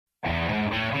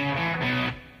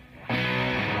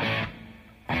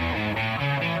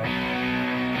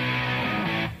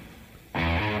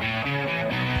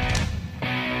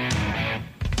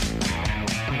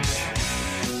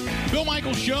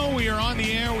show. We are on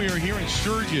the air. We are here in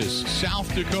Sturgis,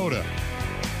 South Dakota.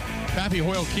 Pappy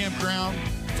Hoyle Campground,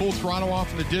 full throttle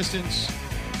off in the distance.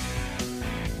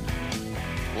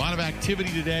 A lot of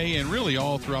activity today and really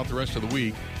all throughout the rest of the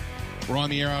week. We're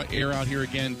on the air out here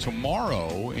again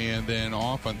tomorrow and then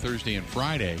off on Thursday and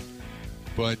Friday.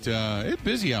 But it's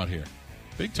busy out here.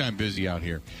 Big time busy out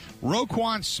here.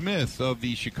 Roquan Smith of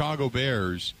the Chicago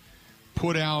Bears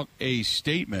put out a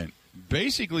statement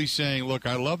basically saying, look,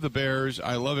 I love the Bears.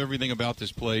 I love everything about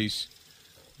this place.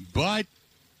 But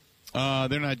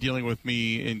they're not dealing with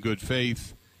me in good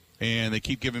faith. And they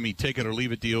keep giving me take it or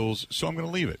leave it deals. So I'm going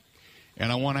to leave it.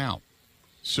 And I want out.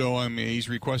 So he's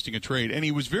requesting a trade. And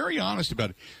he was very honest about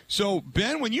it. So,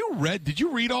 Ben, when you did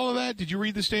you read all of that? Did you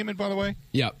read the statement, by the way?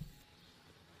 Yep.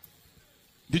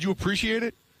 Did you appreciate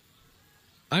it?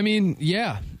 I mean,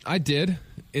 yeah, I did.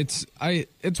 It's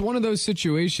one of those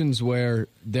situations where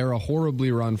they're a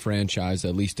horribly run franchise,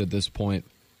 at least at this point.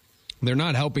 They're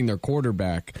not helping their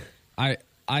quarterback.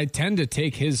 I tend to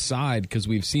take his side because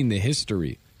we've seen the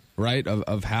history, right,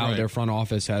 of how their front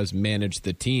office has managed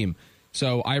the team.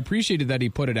 So I appreciated that he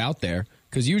put it out there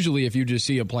because usually if you just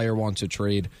see a player wants a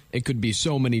trade, it could be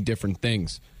so many different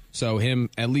things. So him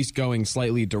at least going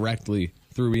slightly directly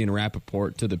through Ian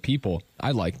Rappaport to the people,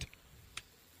 I liked.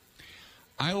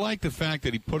 I like the fact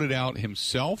that he put it out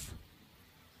himself.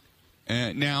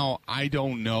 Now, I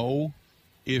don't know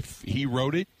if he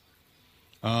wrote it,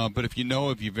 but if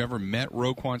you've ever met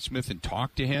Roquan Smith and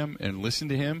talked to him and listened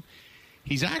to him,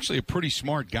 he's actually a pretty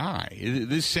smart guy.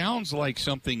 This sounds like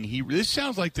this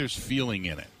sounds like there's feeling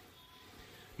in it.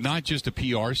 Not just a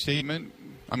PR statement.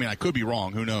 I mean, I could be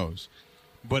wrong. Who knows?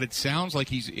 But it sounds like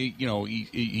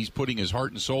he's putting his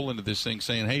heart and soul into this thing,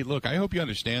 saying, hey, look, I hope you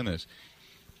understand this,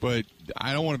 but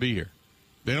I don't want to be here.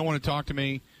 They don't want to talk to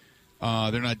me.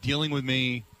 They're not dealing with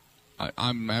me.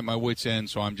 I'm at my wit's end,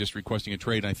 so I'm just requesting a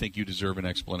trade, and I think you deserve an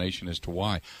explanation as to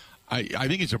why. I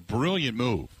think it's a brilliant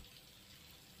move.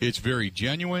 It's very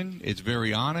genuine. It's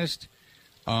very honest.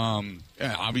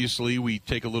 Obviously, we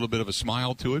take a little bit of a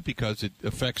smile to it because it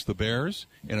affects the Bears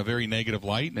in a very negative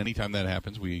light. And anytime that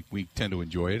happens, we tend to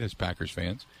enjoy it as Packers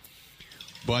fans.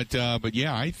 But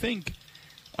yeah, I think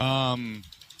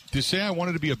to say I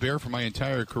wanted to be a Bear for my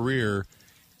entire career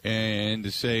and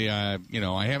to say, I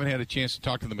haven't had a chance to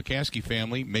talk to the McCaskey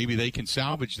family. Maybe they can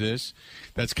salvage this.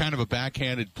 That's kind of a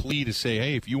backhanded plea to say,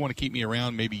 hey, if you want to keep me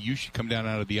around, maybe you should come down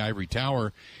out of the ivory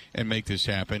tower and make this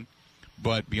happen.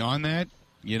 But beyond that,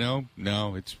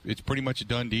 no, it's pretty much a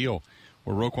done deal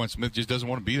where Roquan Smith just doesn't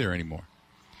want to be there anymore.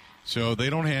 So they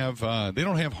don't have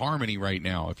harmony right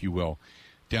now, if you will,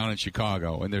 down in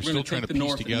Chicago, and they're still trying to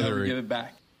piece together. And give it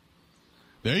back.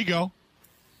 There you go.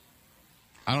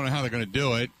 I don't know how they're going to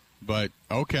do it, but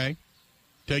okay.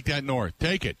 Take that North.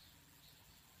 Take it.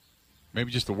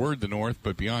 Maybe just the word the North,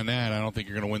 but beyond that, I don't think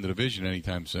you're going to win the division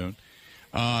anytime soon.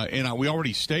 And we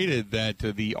already stated that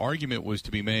the argument was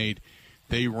to be made.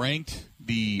 They ranked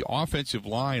the offensive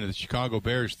line of the Chicago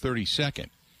Bears 32nd.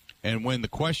 And when the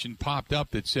question popped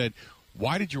up that said,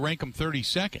 why did you rank them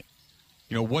 32nd?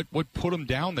 What put them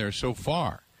down there so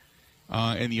far?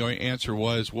 And the answer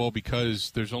was, well,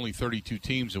 because there's only 32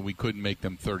 teams and we couldn't make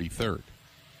them 33rd,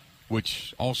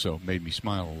 which also made me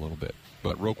smile a little bit.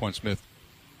 But Roquan Smith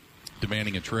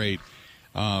demanding a trade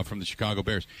from the Chicago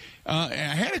Bears. I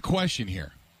had a question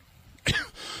here.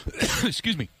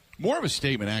 Excuse me. More of a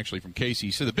statement, actually, from Casey.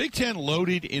 He said, the Big Ten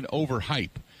loaded in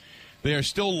overhype. They are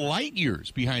still light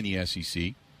years behind the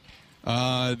SEC.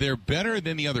 They're better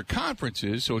than the other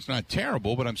conferences, so it's not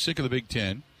terrible, but I'm sick of the Big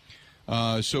Ten.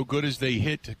 So good as they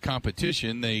hit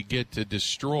competition, they get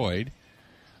destroyed.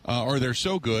 Or they're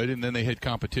so good, and then they hit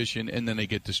competition, and then they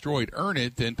get destroyed. Earn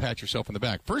it, then pat yourself on the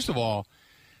back. First of all,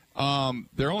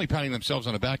 they're only patting themselves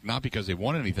on the back not because they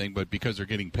won anything, but because they're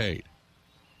getting paid.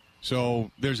 So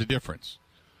there's a difference.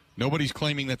 Nobody's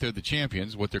claiming that they're the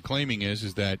champions. What they're claiming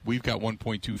is that we've got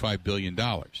 $1.25 billion,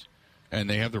 and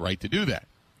they have the right to do that.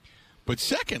 But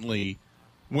secondly,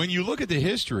 when you look at the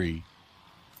history,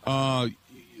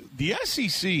 the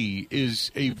SEC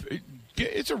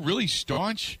it's a really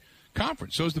staunch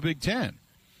conference. So is the Big Ten.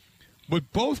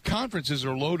 But both conferences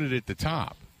are loaded at the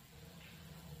top.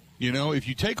 If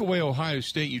you take away Ohio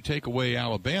State, you take away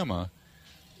Alabama,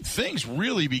 things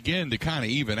really begin to kind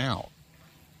of even out.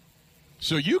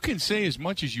 So you can say as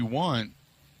much as you want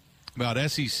about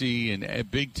SEC and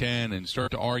Big Ten and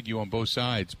start to argue on both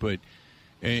sides, but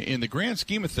in the grand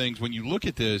scheme of things, when you look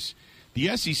at this,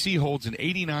 the SEC holds an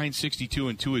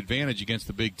 89-62-2 advantage against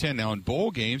the Big Ten. Now, in bowl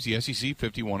games, the SEC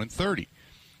 51-30.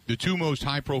 The two most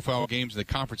high-profile games the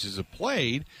conferences have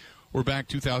played were back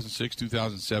 2006,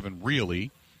 2007, really,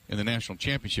 in the national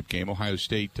championship game. Ohio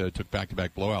State took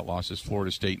back-to-back blowout losses,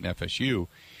 Florida State and FSU.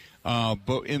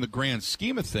 But in the grand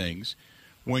scheme of things,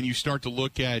 when you start to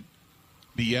look at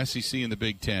the SEC and the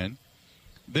Big Ten,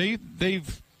 they've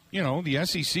the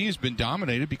SEC has been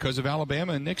dominated because of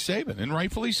Alabama and Nick Saban, and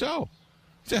rightfully so.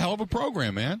 It's a hell of a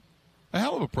program, man. A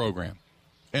hell of a program.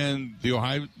 And the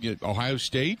Ohio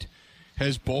State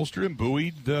has bolstered and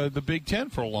buoyed the Big Ten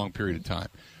for a long period of time.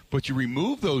 But you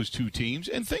remove those two teams,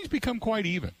 and things become quite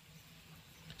even.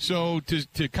 So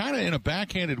to kind of in a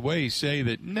backhanded way say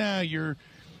that,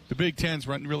 the Big Ten's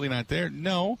really not there.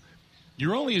 No,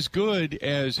 you're only as good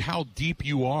as how deep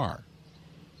you are.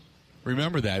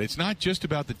 Remember that. It's not just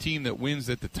about the team that wins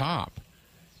at the top.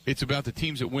 It's about the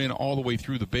teams that win all the way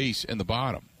through the base and the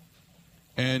bottom.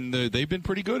 And they've been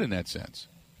pretty good in that sense.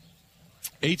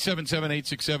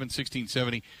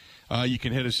 877-867-1670. You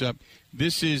can hit us up.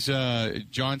 This is,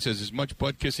 John says, as much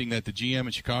butt kissing that the GM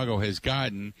in Chicago has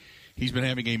gotten. He's been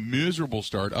having a miserable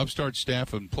start. Upstart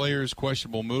staff and players,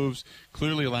 questionable moves,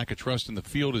 clearly a lack of trust in the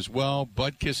field as well.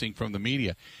 Butt kissing from the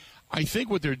media. I think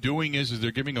what they're doing is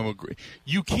they're giving them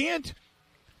you can't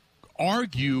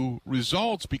argue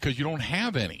results because you don't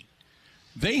have any.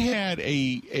 They had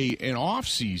an off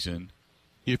season,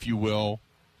 if you will,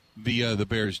 the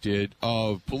Bears did,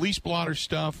 of police blotter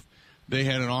stuff. They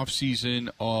had an off season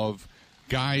of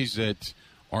guys that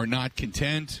are not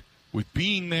content with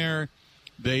being there.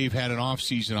 They've had an off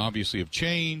season, obviously, of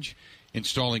change,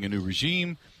 installing a new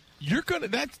regime.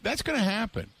 That's gonna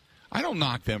happen. I don't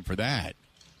knock them for that.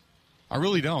 I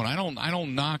really don't. I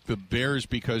don't knock the Bears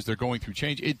because they're going through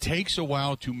change. It takes a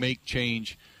while to make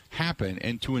change happen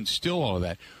and to instill all of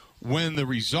that. When the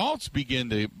results begin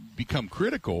to become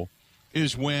critical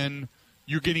is when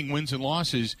you're getting wins and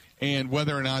losses, and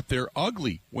whether or not they're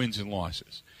ugly wins and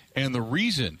losses, and the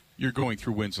reason you're going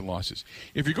through wins and losses.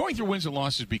 If you're going through wins and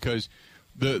losses because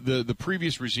the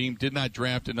previous regime did not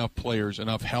draft enough players,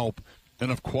 enough help,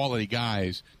 enough quality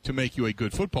guys to make you a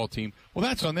good football team, well,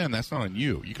 that's on them. That's not on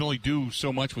you. You can only do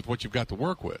so much with what you've got to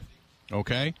work with,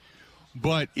 okay?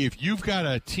 But if you've got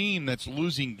a team that's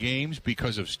losing games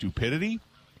because of stupidity,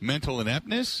 mental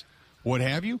ineptness, what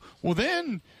have you, well,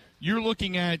 then you're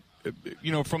looking at,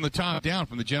 from the top down,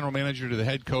 from the general manager to the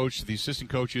head coach to the assistant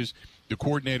coaches, the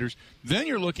coordinators, then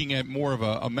you're looking at more of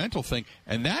a mental thing,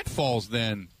 and that falls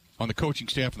then on the coaching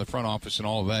staff and the front office and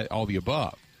all of that, all the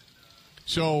above.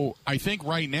 So I think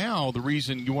right now the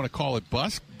reason you want to call it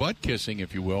butt kissing,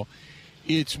 if you will,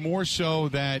 it's more so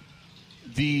that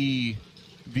you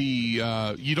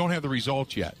don't have the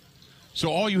results yet.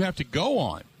 So all you have to go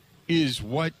on is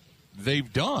what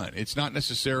they've done. It's not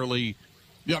necessarily.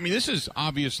 I mean, this is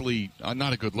obviously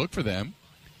not a good look for them,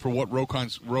 for what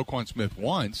Roquan Smith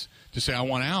wants, to say, I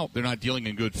want out. They're not dealing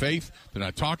in good faith. They're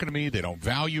not talking to me. They don't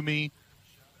value me,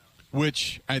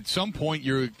 which at some point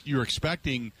you're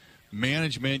expecting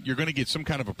management. You're going to get some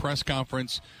kind of a press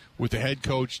conference with the head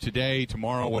coach today,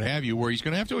 tomorrow, what have you, where he's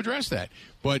going to have to address that.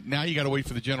 But now you got to wait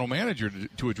for the general manager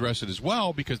to address it as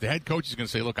well, because the head coach is going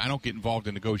to say, look, I don't get involved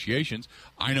in negotiations.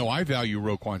 I know I value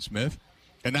Roquan Smith,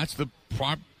 and that's the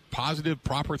positive,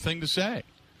 proper thing to say.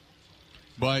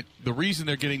 But the reason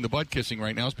they're getting the butt kissing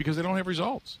right now is because they don't have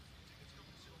results.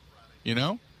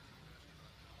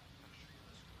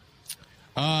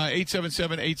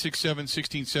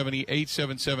 877-867-1670,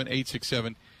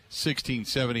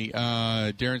 877-867-1670.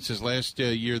 Darren says last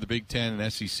year the Big Ten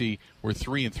and SEC were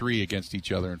 3-3 against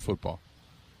each other in football.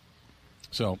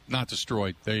 So, not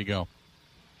destroyed. There you go.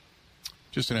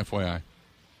 Just an FYI.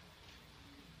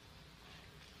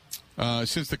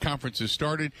 Since the conferences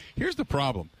started, here's the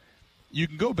problem. You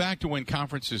can go back to when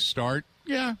conferences start.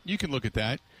 Yeah, you can look at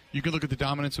that. You can look at the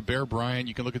dominance of Bear Bryant.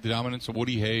 You can look at the dominance of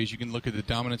Woody Hayes. You can look at the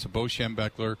dominance of Bo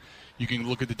Schembechler. You can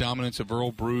look at the dominance of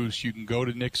Earl Bruce. You can go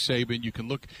to Nick Saban. You can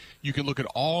look at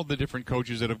all the different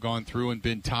coaches that have gone through and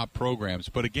been top programs.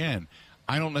 But again,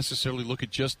 I don't necessarily look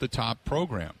at just the top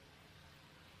program.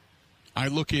 I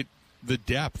look at the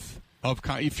depth of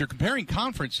if you're comparing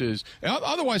conferences.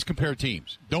 Otherwise, compare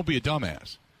teams. Don't be a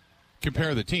dumbass.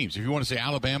 Compare the teams. If you want to say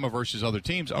Alabama versus other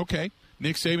teams, okay,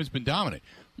 Nick Saban's been dominant.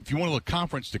 If you want to look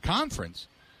conference to conference,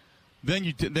 then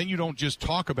you don't just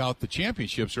talk about the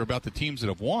championships or about the teams that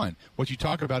have won. What you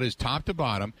talk about is top to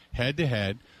bottom, head to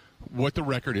head, what the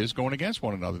record is going against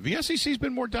one another. The SEC's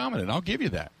been more dominant. I'll give you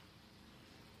that.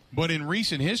 But in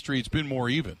recent history, it's been more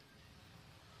even.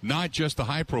 Not just the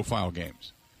high-profile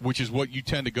games, which is what you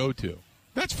tend to go to.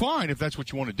 That's fine if that's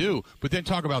what you want to do, but then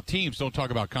talk about teams, don't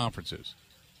talk about conferences.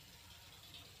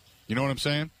 You know what I'm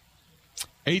saying?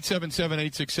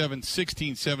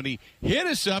 877-867-1670. Hit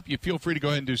us up. You feel free to go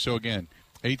ahead and do so again.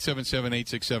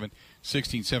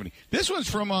 877-867-1670. This one's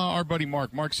from our buddy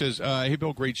Mark. Mark says, "Hey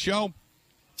Bill, great show.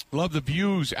 Love the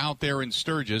views out there in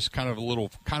Sturgis. Kind of a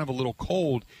little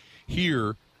cold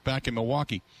here back in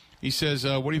Milwaukee." He says,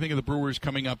 "What do you think of the Brewers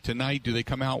coming up tonight? Do they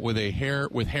come out with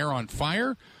hair on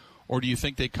fire, or do you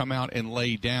think they come out and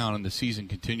lay down and the season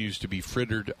continues to be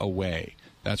frittered away?"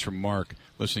 That's from Mark,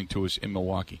 listening to us in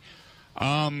Milwaukee.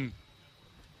 I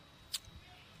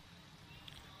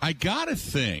gotta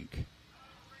think,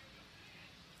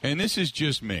 and this is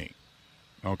just me,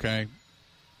 okay?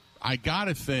 I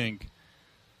gotta think.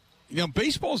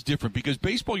 Baseball's different because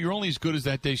baseball, you're only as good as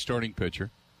that day's starting pitcher.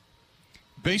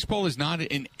 Baseball is not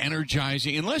an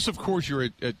energizing, unless of course you're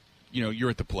you're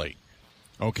at the plate,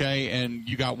 okay, and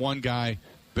you got one guy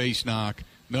base knock,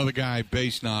 another guy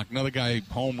base knock, another guy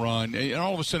home run, and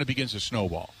all of a sudden it begins to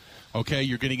snowball. Okay,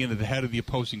 you're getting into the head of the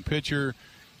opposing pitcher.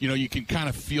 You can kind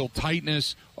of feel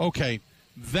tightness. Okay,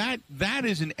 that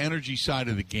is an energy side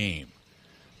of the game.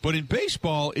 But in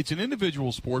baseball, it's an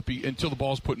individual sport until the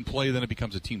ball's put in play, then it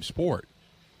becomes a team sport.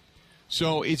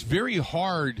 So it's very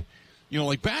hard.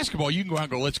 Like basketball, you can go out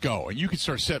and go, let's go. And you can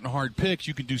start setting hard picks.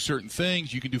 You can do certain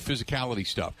things. You can do physicality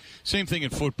stuff. Same thing in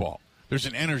football. There's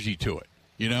an energy to it,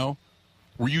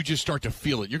 where you just start to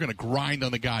feel it. You're going to grind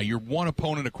on the guy. You're one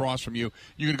opponent across from you.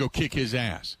 You're going to go kick his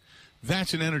ass.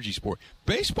 That's an energy sport.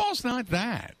 Baseball's not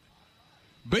that.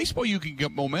 Baseball, you can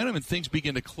get momentum and things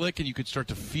begin to click, and you can start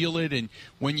to feel it. And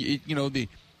when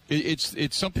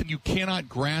it's something you cannot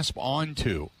grasp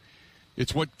onto.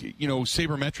 It's what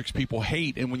sabermetrics people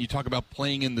hate. And when you talk about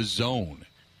playing in the zone,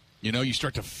 you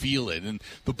start to feel it, and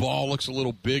the ball looks a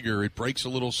little bigger. It breaks a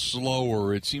little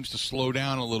slower. It seems to slow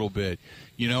down a little bit.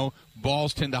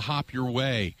 Balls tend to hop your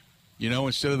way.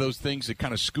 Instead of those things that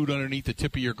kind of scoot underneath the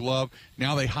tip of your glove,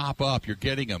 now they hop up. You're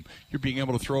getting them. You're being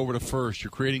able to throw over to first.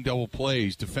 You're creating double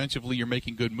plays. Defensively, you're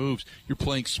making good moves. You're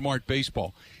playing smart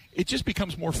baseball. It just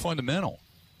becomes more fundamental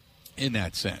in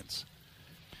that sense.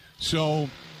 So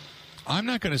I'm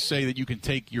not going to say that you can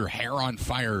take your hair on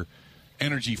fire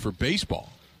energy for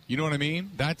baseball. You know what I mean?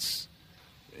 That's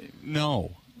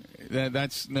no.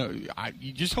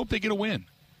 You just hope they get a win.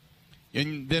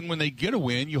 And then when they get a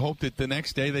win, you hope that the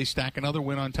next day they stack another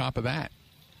win on top of that.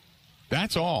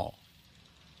 That's all.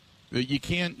 You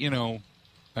can't,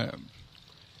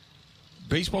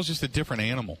 baseball's just a different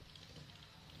animal.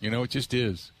 It just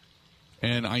is.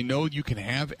 And I know you can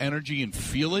have energy and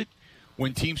feel it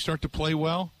when teams start to play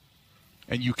well,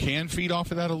 and you can feed off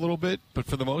of that a little bit, but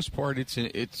for the most part, it's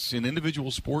an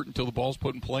individual sport until the ball's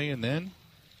put in play, and then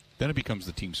it becomes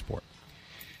the team sport.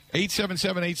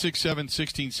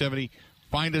 877-867-1670.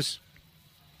 Find us.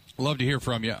 Love to hear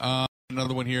from you.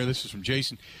 Another one here. This is from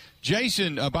Jason.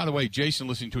 Jason, by the way, Jason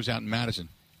listening to us out in Madison,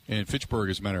 in Fitchburg,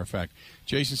 as a matter of fact.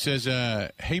 Jason says,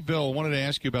 hey, Bill, I wanted to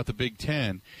ask you about the Big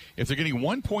Ten. If they're getting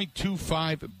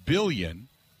 $1.25 billion,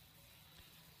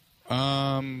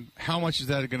 how much is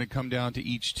that going to come down to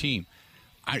each team?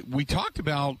 We talked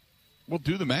about, well,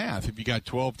 do the math. If you got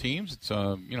 12 teams, it's,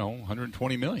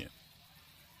 $120 million.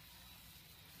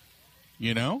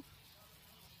 You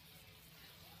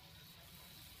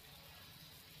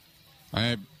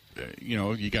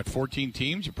got 14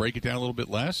 teams. You break it down a little bit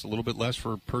less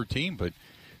for per team. But,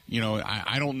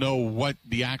 I don't know what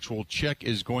the actual check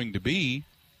is going to be.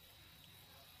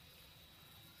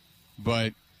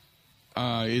 But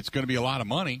it's going to be a lot of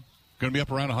money. Going to be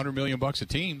up around $100 million a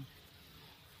team.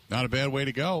 Not a bad way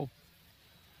to go.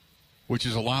 Which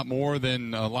is a lot more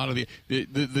than a lot of the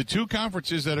two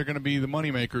conferences that are going to be the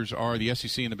moneymakers are the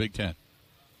SEC and the Big Ten.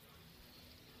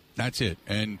 That's it.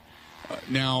 And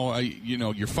now,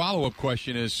 your follow-up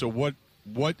question is, so what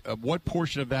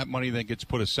portion of that money then gets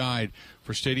put aside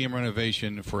for stadium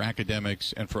renovation, for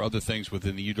academics, and for other things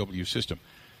within the UW system?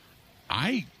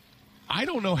 I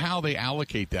don't know how they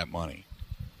allocate that money.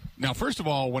 Now, first of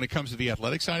all, when it comes to the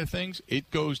athletic side of things, it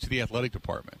goes to the athletic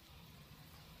department.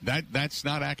 That's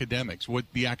not academics. What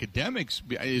the academics,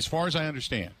 as far as I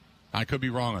understand, I could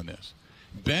be wrong on this.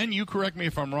 Ben, you correct me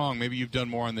if I'm wrong. Maybe you've done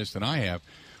more on this than I have.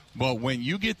 But when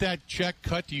you get that check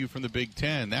cut to you from the Big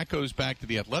Ten, that goes back to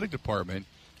the athletic department,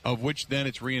 of which then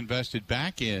it's reinvested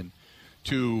back in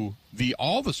to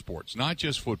all the sports, not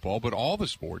just football, but all the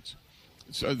sports.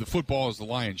 So the football is the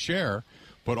lion's share,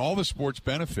 but all the sports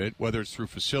benefit, whether it's through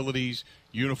facilities,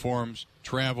 uniforms,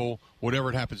 travel, whatever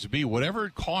it happens to be. Whatever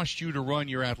it costs you to run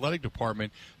your athletic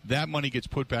department, that money gets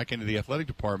put back into the athletic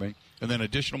department, and then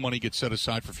additional money gets set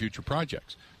aside for future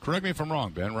projects. Correct me if I'm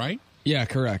wrong, Ben, right? Yeah,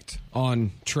 correct.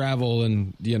 On travel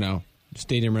and,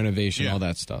 stadium renovation, all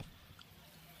that stuff.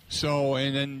 So,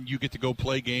 and then you get to go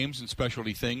play games and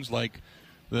specialty things like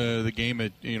the game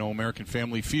at American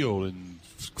Family Field, and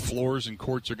floors and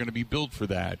courts are going to be built for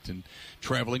that, and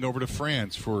traveling over to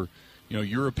France for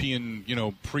European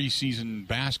preseason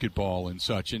basketball and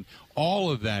such, and all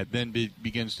of that then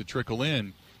begins to trickle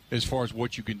in as far as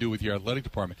what you can do with your athletic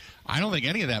department. I don't think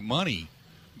any of that money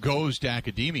goes to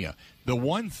academia. The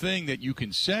one thing that you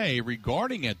can say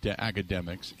regarding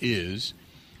academics is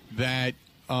that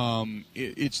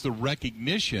it's the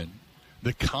recognition,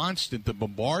 the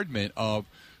bombardment of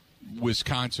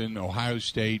Wisconsin, Ohio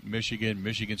State,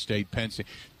 Michigan State, Penn State,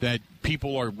 that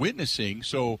people are witnessing.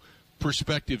 So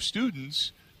prospective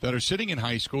students that are sitting in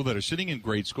high school, that are sitting in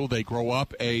grade school, they grow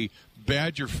up a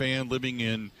Badger fan living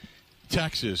in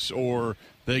Texas, or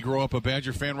they grow up a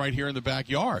Badger fan right here in the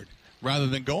backyard. Rather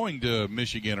than going to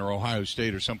Michigan or Ohio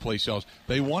State or someplace else,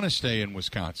 they want to stay in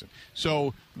Wisconsin.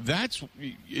 So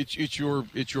it's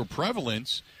your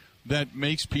prevalence that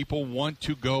makes people want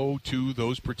to go to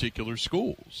those particular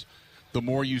schools. The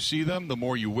more you see them, the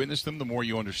more you witness them, the more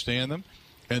you understand them,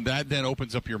 and that then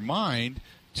opens up your mind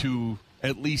to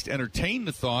at least entertain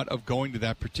the thought of going to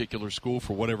that particular school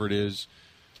for whatever it is,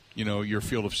 your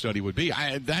field of study would be.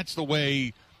 That's the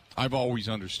way I've always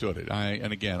understood it.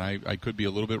 I could be a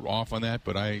little bit off on that,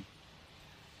 but I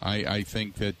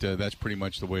think that that's pretty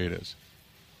much the way it is.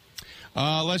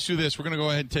 Let's do this. We're going to go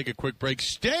ahead and take a quick break.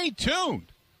 Stay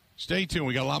tuned. Stay tuned.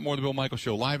 We got a lot more of the Bill Michaels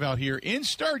Show live out here in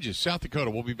Sturgis, South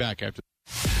Dakota. We'll be back after.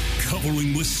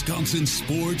 Covering Wisconsin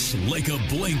sports like a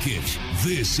blanket.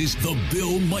 This is the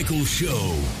Bill Michaels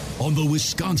Show on the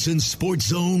Wisconsin Sports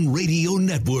Zone Radio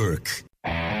Network.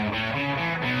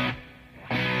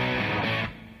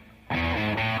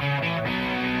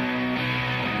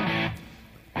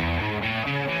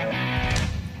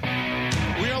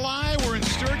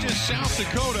 South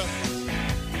Dakota.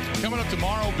 Coming up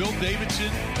tomorrow, Bill Davidson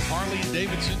of Harley and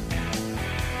Davidson,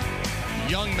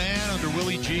 young man under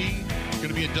Willie G, going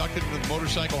to be inducted into the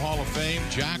Motorcycle Hall of Fame.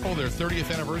 Jackal, their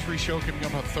 30th anniversary show coming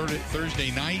up on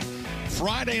Thursday night.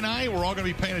 Friday night, we're all going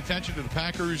to be paying attention to the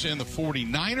Packers and the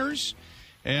 49ers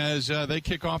as they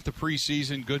kick off the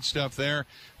preseason. Good stuff there.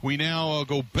 We now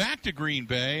go back to Green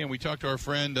Bay, and we talk to our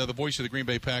friend, the voice of the Green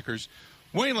Bay Packers,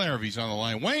 Wayne Larravee's on the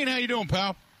line. Wayne, how you doing,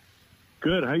 pal?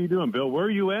 Good. How you doing, Bill? Where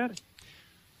are you at?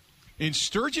 In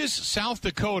Sturgis, South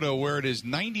Dakota, where it is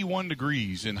 91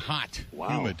 degrees and hot,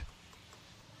 humid.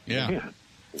 Yeah. Man.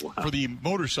 Wow. For the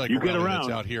motorcycle rally that's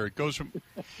out here. It goes from,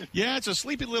 it's a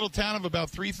sleepy little town of about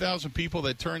 3,000 people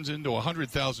that turns into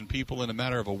 100,000 people in a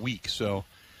matter of a week. So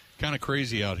kind of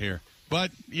crazy out here. But,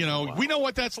 we know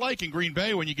what that's like in Green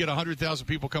Bay when you get 100,000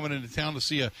 people coming into town to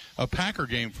see a Packer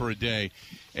game for a day.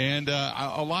 And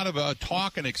a lot of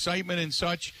talk and excitement and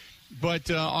such.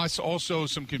 But also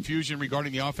some confusion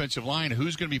regarding the offensive line.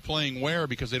 Who's going to be playing where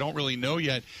because they don't really know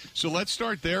yet. So let's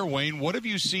start there, Wayne. What have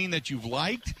you seen that you've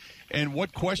liked, and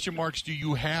what question marks do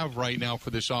you have right now for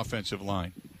this offensive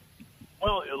line?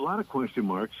 Well, a lot of question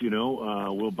marks.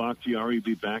 Will Bakhtiari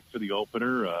be back for the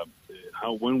opener?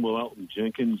 When will Elton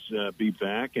Jenkins be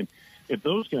back? And if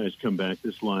those guys come back,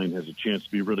 this line has a chance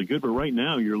to be really good. But right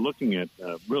now you're looking at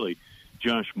really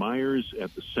Josh Myers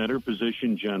at the center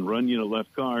position, John Runyon at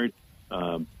left guard.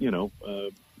 I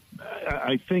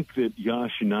think that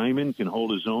Josh Nijman can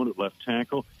hold his own at left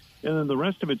tackle. And then the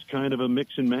rest of it's kind of a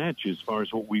mix and match as far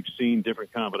as what we've seen,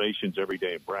 different combinations every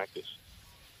day in practice.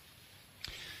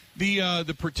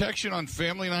 The protection on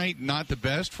family night, not the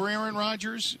best for Aaron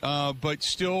Rodgers, but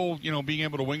still, being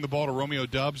able to wing the ball to Romeo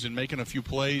Doubs and making a few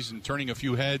plays and turning a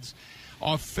few heads.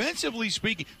 Offensively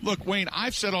speaking, look, Wayne,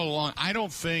 I've said all along, I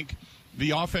don't think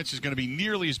the offense is going to be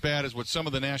nearly as bad as what some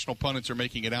of the national pundits are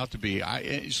making it out to be.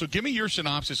 So give me your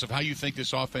synopsis of how you think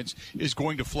this offense is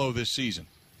going to flow this season.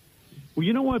 Well,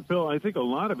 you know what, Bill? I think a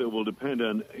lot of it will depend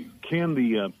on can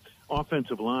the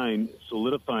offensive line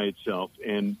solidify itself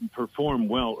and perform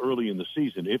well early in the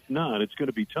season. If not, it's going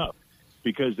to be tough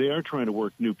because they are trying to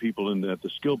work new people at the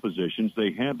skill positions.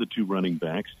 They have the two running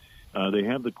backs. They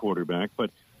have the quarterback,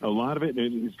 but a lot of it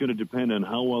is going to depend on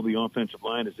how well the offensive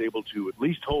line is able to at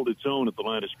least hold its own at the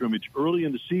line of scrimmage early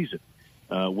in the season,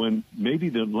 when maybe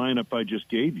the lineup I just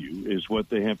gave you is what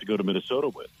they have to go to Minnesota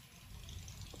with.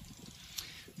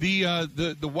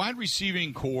 The wide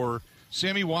receiving core,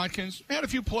 Sammy Watkins, had a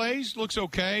few plays, looks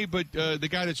okay, but the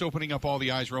guy that's opening up all the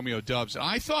eyes, Romeo Doubs,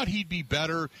 I thought he'd be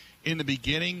better in the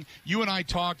beginning. You and I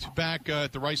talked back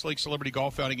at the Rice Lake Celebrity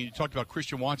Golf Outing, and you talked about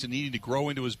Christian Watson needing to grow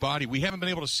into his body. We haven't been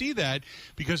able to see that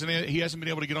because he hasn't been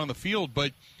able to get on the field,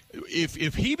 but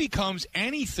if he becomes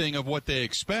anything of what they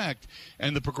expect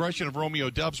and the progression of Romeo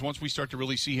Doubs once we start to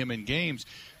really see him in games,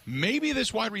 maybe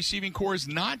this wide receiving core is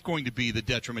not going to be the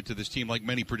detriment to this team like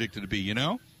many predicted to be,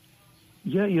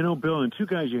 Yeah, Bill, and two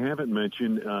guys you haven't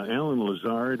mentioned, Alan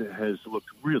Lazard has looked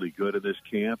really good at this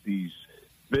camp. He's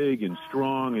big and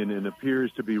strong and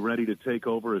appears to be ready to take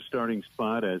over a starting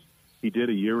spot as he did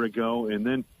a year ago. And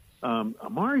then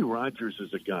Amari Rogers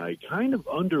is a guy kind of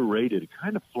underrated,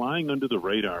 kind of flying under the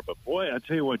radar. But, boy, I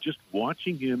tell you what, just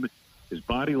watching him, his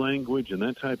body language and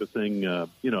that type of thing, I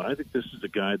think this is a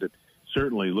guy that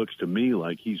certainly looks to me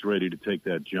like he's ready to take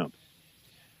that jump.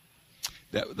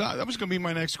 That was going to be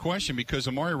my next question, because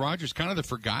Amari Rogers kind of the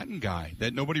forgotten guy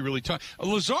that nobody really talks.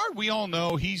 Lazard, we all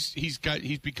know he's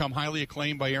become highly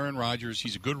acclaimed by Aaron Rodgers.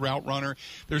 He's a good route runner.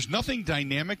 There's nothing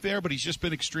dynamic there, but he's just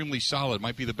been extremely solid.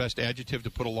 Might be the best adjective to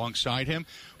put alongside him.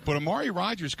 But Amari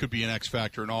Rogers could be an X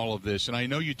factor in all of this. And I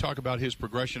know you talk about his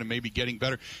progression and maybe getting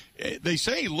better. They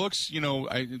say he looks,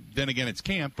 then again it's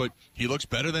camp, but he looks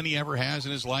better than he ever has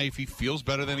in his life. He feels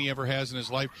better than he ever has in his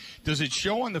life. Does it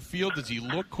show on the field? Does he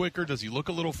look quicker? Does he look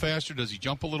a little faster? Does he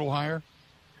jump a little higher?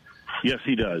 Yes,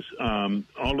 he does.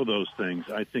 All of those things.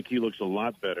 I think he looks a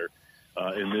lot better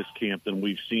in this camp than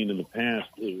we've seen in the past,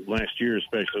 last year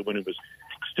especially, when it was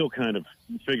still kind of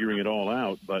figuring it all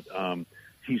out. But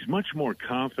he's much more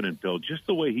confident, Bill, just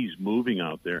the way he's moving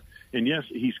out there. And, yes,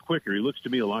 he's quicker. He looks to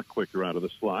me a lot quicker out of the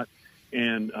slot.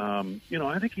 And,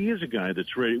 I think he is a guy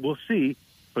that's ready. We'll see,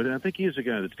 but I think he is a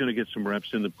guy that's going to get some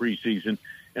reps in the preseason,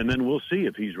 and then we'll see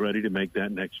if he's ready to make that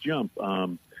next jump.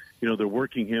 They're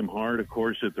working him hard, of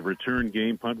course, at the return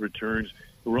game, punt returns.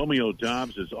 Romeo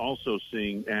Doubs is also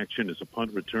seeing action as a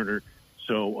punt returner.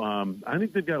 So I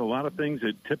think they've got a lot of things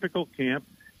at typical camp.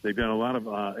 They've got a lot of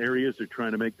areas they're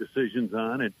trying to make decisions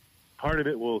on, and part of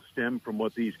it will stem from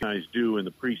what these guys do in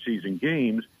the preseason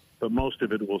games, but most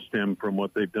of it will stem from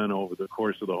what they've done over the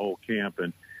course of the whole camp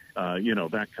and,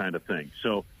 that kind of thing.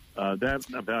 So that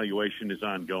evaluation is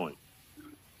ongoing.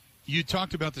 You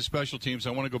talked about the special teams.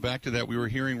 I want to go back to that. We were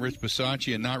hearing Rich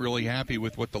Bisaccia not really happy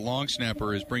with what the long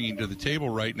snapper is bringing to the table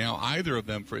right now, either of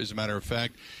them, as a matter of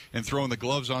fact, and throwing the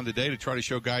gloves on today to try to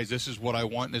show guys this is what I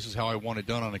want and this is how I want it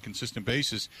done on a consistent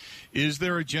basis. Is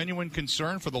there a genuine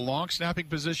concern for the long snapping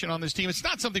position on this team? It's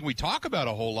not something we talk about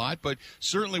a whole lot, but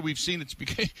certainly we've seen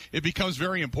it becomes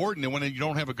very important when you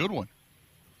don't have a good one.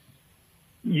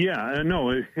 Yeah,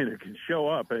 no, it can show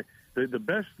up. The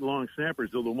best long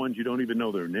snappers are the ones you don't even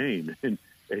know their name, and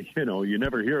you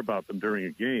never hear about them during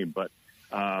a game. But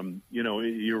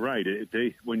you're right.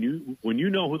 When you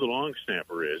know who the long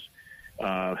snapper is,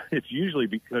 it's usually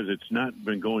because it's not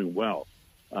been going well.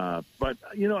 But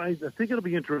I think it'll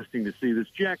be interesting to see this.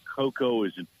 Jack Coco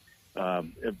is a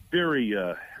very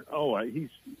he's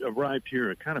arrived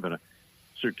here kind of in a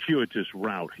circuitous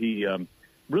route. He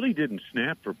really didn't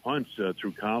snap for punts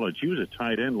through college. He was a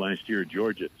tight end last year at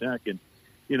Georgia Tech, and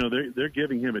they're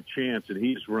giving him a chance, and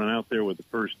he's run out there with the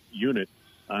first unit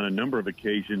on a number of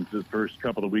occasions the first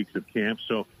couple of weeks of camp.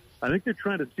 So I think they're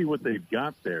trying to see what they've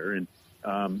got there, and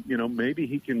maybe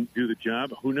he can do the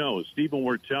job. Who knows? Stephen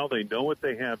Wirtel, they know what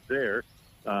they have there,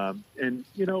 and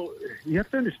you have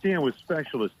to understand with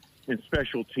specialists and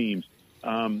special teams,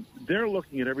 they're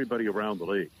looking at everybody around the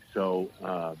league. So,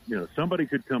 somebody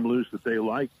could come loose that they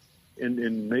like,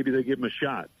 and maybe they give them a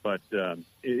shot. But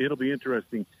it'll be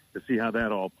interesting to see how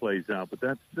that all plays out. But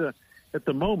that's, at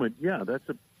the moment, that's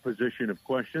a position of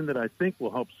question that I think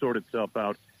will help sort itself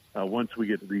out once we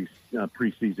get to these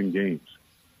preseason games.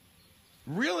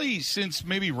 Really, since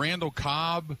maybe Randall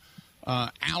Cobb,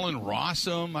 Allen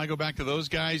Rossum, I go back to those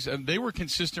guys, they were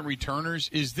consistent returners.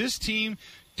 Is this team...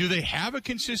 Do they have a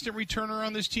consistent returner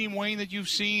on this team, Wayne, that you've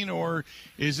seen, or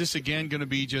is this again going to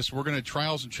be just we're going to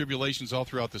trials and tribulations all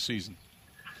throughout the season?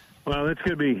 Well, it's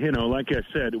going to be, like I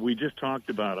said, we just talked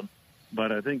about him,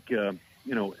 but I think,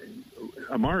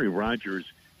 Amari Rogers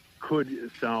could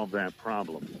solve that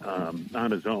problem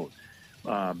on his own.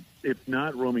 If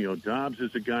not, Romeo Doubs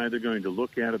is a guy they're going to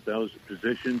look at those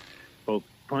positions, both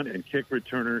punt and kick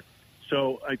returner.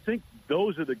 So I think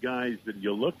those are the guys that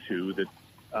you look to that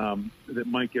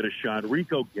might get a shot.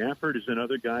 Rico Gafford is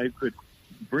another guy who could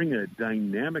bring a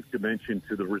dynamic dimension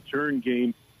to the return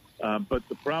game. But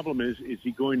the problem is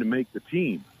he going to make the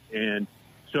team? And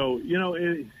so,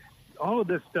 all of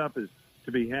this stuff is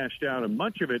to be hashed out. And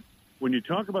much of it, when you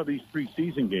talk about these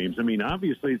preseason games, I mean,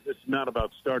 obviously it's not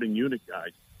about starting unit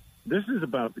guys. This is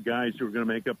about the guys who are going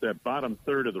to make up that bottom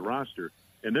third of the roster.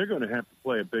 And they're going to have to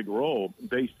play a big role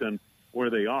based on where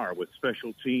they are with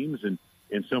special teams and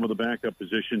some of the backup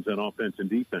positions on offense and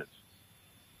defense.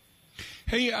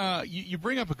 Hey, you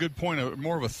bring up a good point,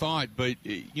 more of a thought, but,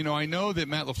 I know that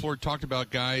Matt LaFleur talked about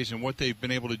guys and what they've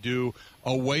been able to do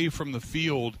away from the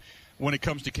field when it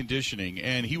comes to conditioning,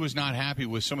 and he was not happy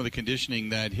with some of the conditioning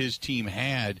that his team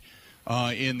had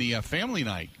in the family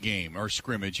night game or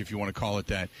scrimmage, if you want to call it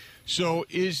that. So,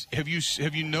 have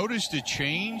you noticed a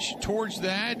change towards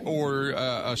that, or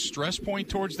a stress point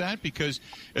towards that? Because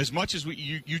as much as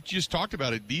you just talked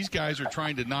about it, these guys are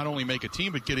trying to not only make a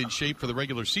team but get in shape for the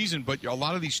regular season. But a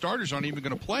lot of these starters aren't even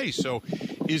going to play. So,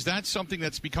 is that something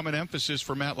that's become an emphasis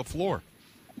for Matt LaFleur?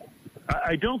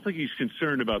 I don't think he's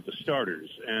concerned about the starters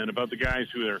and about the guys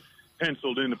who are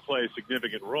penciled in to play a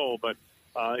significant role, but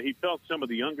he felt some of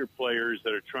the younger players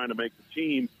that are trying to make the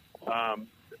team,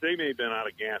 they may have been out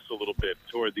of gas a little bit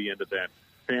toward the end of that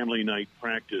family night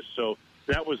practice. So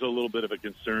that was a little bit of a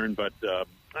concern, but,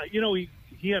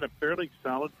 he had a fairly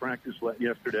solid practice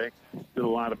yesterday, did a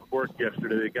lot of work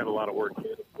yesterday. They got a lot of work in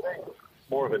today.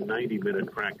 More of a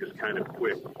 90-minute practice, kind of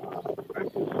quick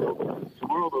practice. So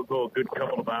tomorrow they'll go a good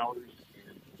couple of hours.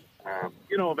 And,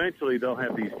 eventually they'll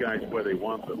have these guys where they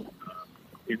want them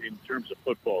in terms of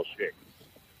football shape.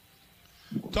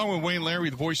 Talking with Wayne Larry,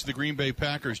 the voice of the Green Bay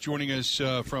Packers, joining us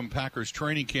from Packers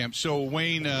training camp. So,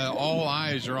 Wayne, all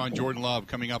eyes are on Jordan Love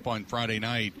coming up on Friday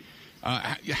night.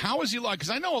 How is he like? Because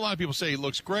I know a lot of people say he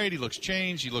looks great, he looks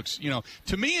changed, he looks,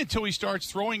 to me, until he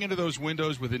starts throwing into those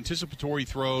windows with anticipatory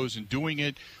throws and doing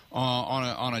it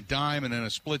on a dime and in a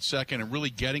split second and really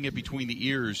getting it between the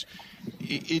ears,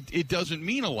 it doesn't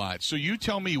mean a lot. So you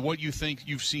tell me what you think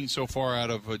you've seen so far out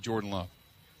of Jordan Love.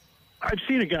 I've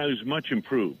seen a guy who's much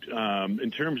improved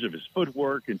in terms of his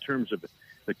footwork, in terms of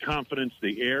the confidence,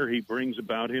 the air he brings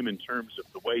about him, in terms of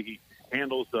the way he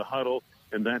handles the huddle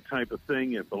and that type of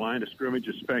thing at the line of scrimmage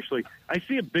especially. I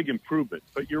see a big improvement,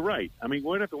 but you're right. I mean,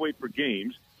 we're going to have to wait for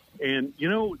games. And,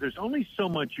 there's only so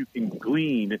much you can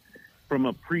glean from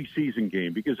a preseason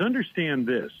game, because understand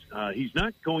this, he's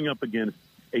not going up against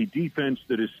a defense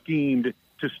that is schemed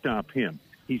to stop him.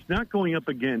 He's not going up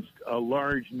against a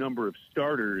large number of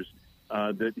starters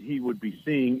that he would be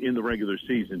seeing in the regular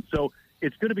season. So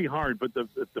it's going to be hard, but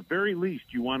at the very least,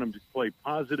 you want him to play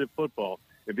positive football.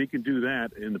 If he can do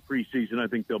that in the preseason, I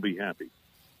think they'll be happy.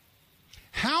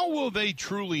 How will they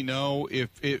truly know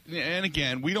and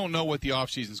again, we don't know what the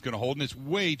offseason is going to hold, and it's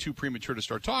way too premature to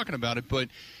start talking about it, but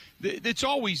it's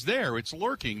always there. It's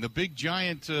lurking. The big,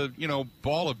 giant,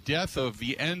 ball of death of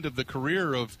the end of the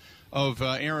career of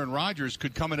Aaron Rodgers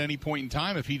could come at any point in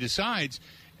time if he decides.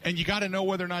 And you got to know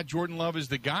whether or not Jordan Love is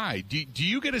the guy. Do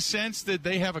you get a sense that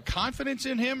they have a confidence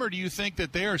in him, or do you think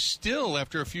that they are still,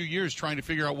 after a few years, trying to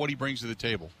figure out what he brings to the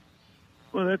table?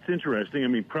 Well, that's interesting. I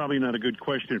mean, probably not a good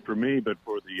question for me, but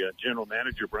for the general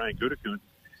manager, Brian Gutekunst,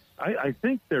 I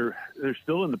think they're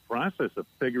still in the process of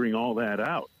figuring all that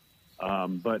out.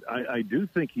 But I do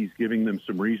think he's giving them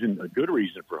a good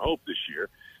reason for hope this year,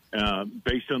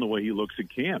 based on the way he looks at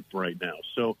camp right now.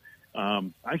 So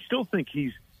I still think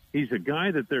he's a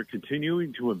guy that they're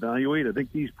continuing to evaluate. I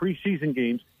think these preseason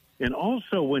games, and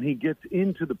also when he gets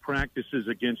into the practices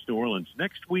against New Orleans.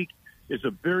 Next week is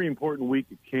a very important week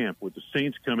at camp with the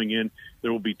Saints coming in.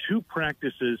 There will be 2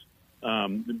 practices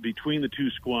between the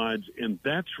 2 squads, and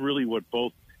that's really what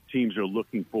both teams are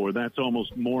looking for. That's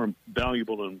almost more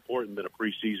valuable and important than a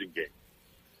preseason game.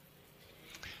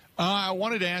 I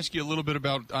wanted to ask you a little bit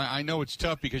about, I know it's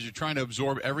tough because you're trying to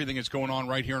absorb everything that's going on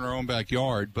right here in our own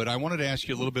backyard, but I wanted to ask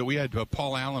you a little bit. We had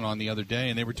Paul Allen on the other day,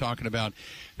 and they were talking about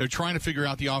they're trying to figure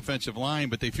out the offensive line,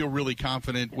 but they feel really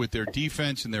confident with their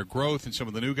defense and their growth and some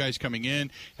of the new guys coming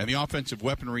in and the offensive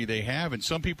weaponry they have. And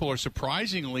some people are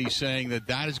surprisingly saying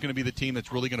that is going to be the team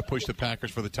that's really going to push the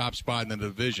Packers for the top spot in the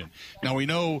division. Now, we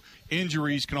know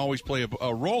injuries can always play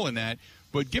a role in that,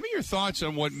 but give me your thoughts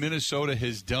on what Minnesota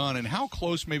has done and how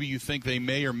close maybe you think they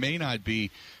may or may not be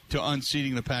to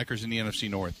unseating the Packers in the NFC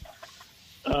North.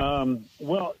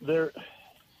 Well,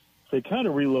 they kind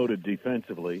of reloaded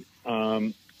defensively.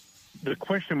 The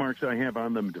question marks I have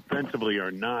on them defensively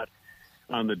are not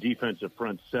on the defensive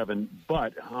front 7,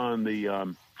 but on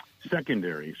the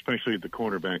secondary, especially at the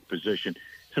cornerback position.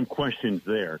 Some questions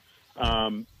there.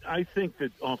 I think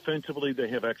that offensively they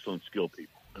have excellent skill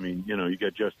people. I mean, you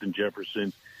got Justin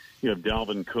Jefferson, you have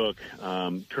Dalvin Cook.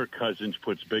 Kirk Cousins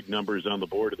puts big numbers on the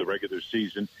board of the regular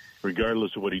season,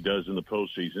 regardless of what he does in the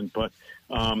postseason. But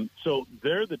so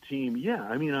they're the team. Yeah,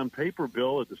 I mean, on paper,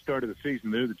 Bill, at the start of the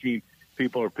season, they're the team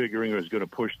people are figuring is going to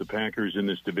push the Packers in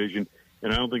this division.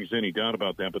 And I don't think there's any doubt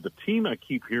about that. But the team I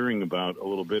keep hearing about a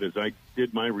little bit as I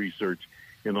did my research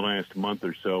in the last month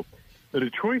or so, the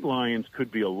Detroit Lions could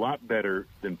be a lot better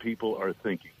than people are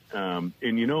thinking. And,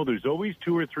 there's always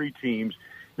 2 or 3 teams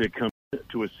that come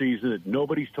to a season that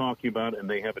nobody's talking about, and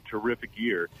they have a terrific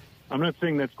year. I'm not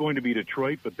saying that's going to be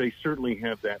Detroit, but they certainly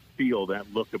have that feel,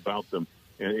 that look about them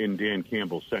in Dan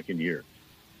Campbell's second year.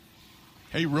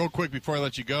 Hey, real quick before I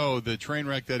let you go, the train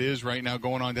wreck that is right now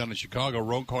going on down in Chicago,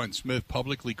 Roquan Smith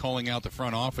publicly calling out the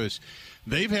front office.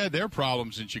 They've had their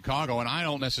problems in Chicago, and I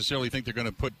don't necessarily think they're going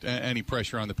to put any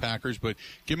pressure on the Packers, but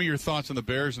give me your thoughts on the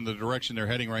Bears and the direction they're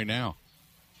heading right now.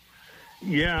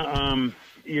 Yeah,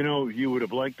 you would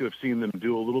have liked to have seen them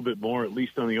do a little bit more, at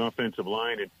least on the offensive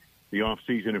line and the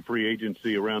offseason and free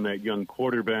agency around that young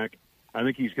quarterback. I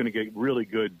think he's going to get really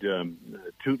good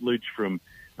tutelage from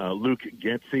Luke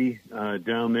Getsy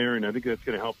down there, and I think that's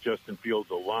going to help Justin Fields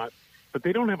a lot. But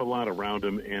they don't have a lot around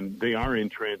him, and they are in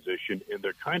transition, and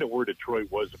they're kind of where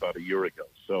Detroit was about a year ago.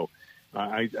 So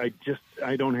I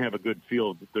don't have a good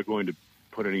feel that they're going to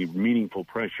put any meaningful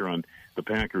pressure on the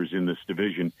Packers in this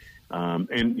division.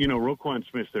 Roquan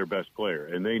Smith's their best player,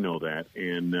 and they know that,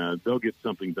 and they'll get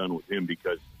something done with him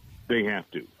because they have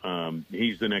to.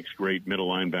 He's the next great middle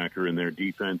linebacker in their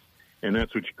defense, and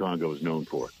that's what Chicago is known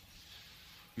for.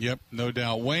 Yep, no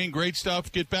doubt. Wayne, great stuff.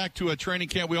 Get back to a training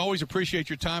camp. We always appreciate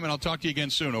your time, and I'll talk to you again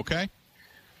soon, okay?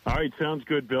 All right, sounds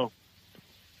good, Bill.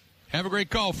 Have a great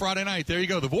call Friday night. There you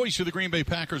go. The voice of the Green Bay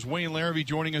Packers, Wayne Larrivee,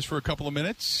 joining us for a couple of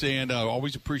minutes, and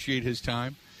always appreciate his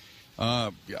time.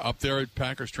 Up there at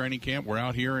Packers training camp. We're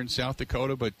out here in South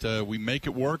Dakota, but we make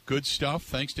it work. Good stuff.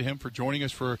 Thanks to him for joining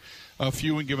us for a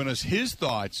few and giving us his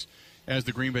thoughts as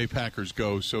the Green Bay Packers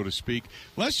go, so to speak.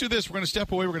 Let's do this. We're going to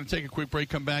step away. We're going to take a quick break,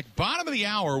 come back. Bottom of the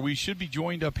hour, we should be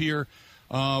joined up here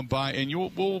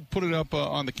we'll put it up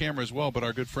on the camera as well, but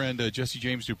our good friend Jesse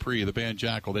James Dupree, the band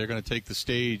Jackal, they're going to take the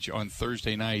stage on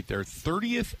Thursday night. Their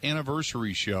 30th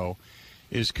anniversary show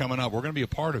is coming up. We're going to be a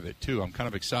part of it, too. I'm kind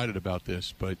of excited about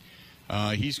this, but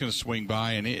he's going to swing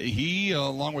by, and he,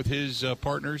 along with his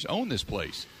partners, own this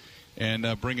place and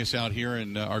bring us out here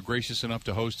and are gracious enough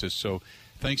to host us. So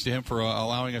thanks to him for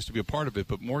allowing us to be a part of it,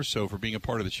 but more so for being a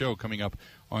part of the show coming up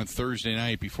on Thursday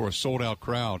night before a sold-out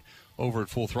crowd over at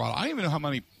Full Throttle. I don't even know how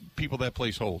many people that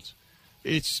place holds.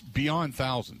 It's beyond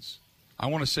thousands. I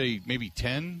want to say maybe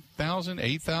 10,000,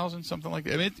 8,000, something like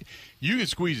that. I mean, you can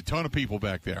squeeze a ton of people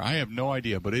back there. I have no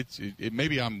idea, but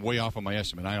maybe I'm way off on my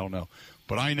estimate. I don't know.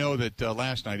 But I know that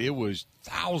last night it was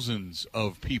thousands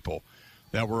of people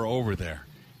that were over there.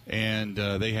 And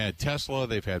they had Tesla,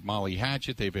 they've had Molly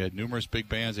Hatchet, they've had numerous big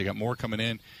bands. They got more coming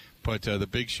in. But the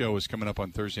big show is coming up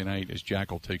on Thursday night as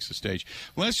Jackal takes the stage.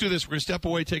 Let's do this. We're going to step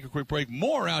away, take a quick break.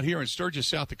 More out here in Sturgis,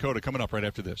 South Dakota, coming up right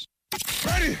after this.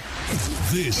 Ready?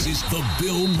 This is the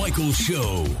Bill Michaels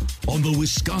Show on the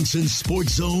Wisconsin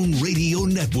Sports Zone Radio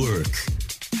Network.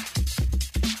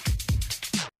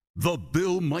 The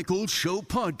Bill Michaels Show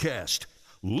podcast.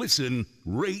 Listen,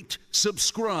 rate,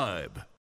 subscribe.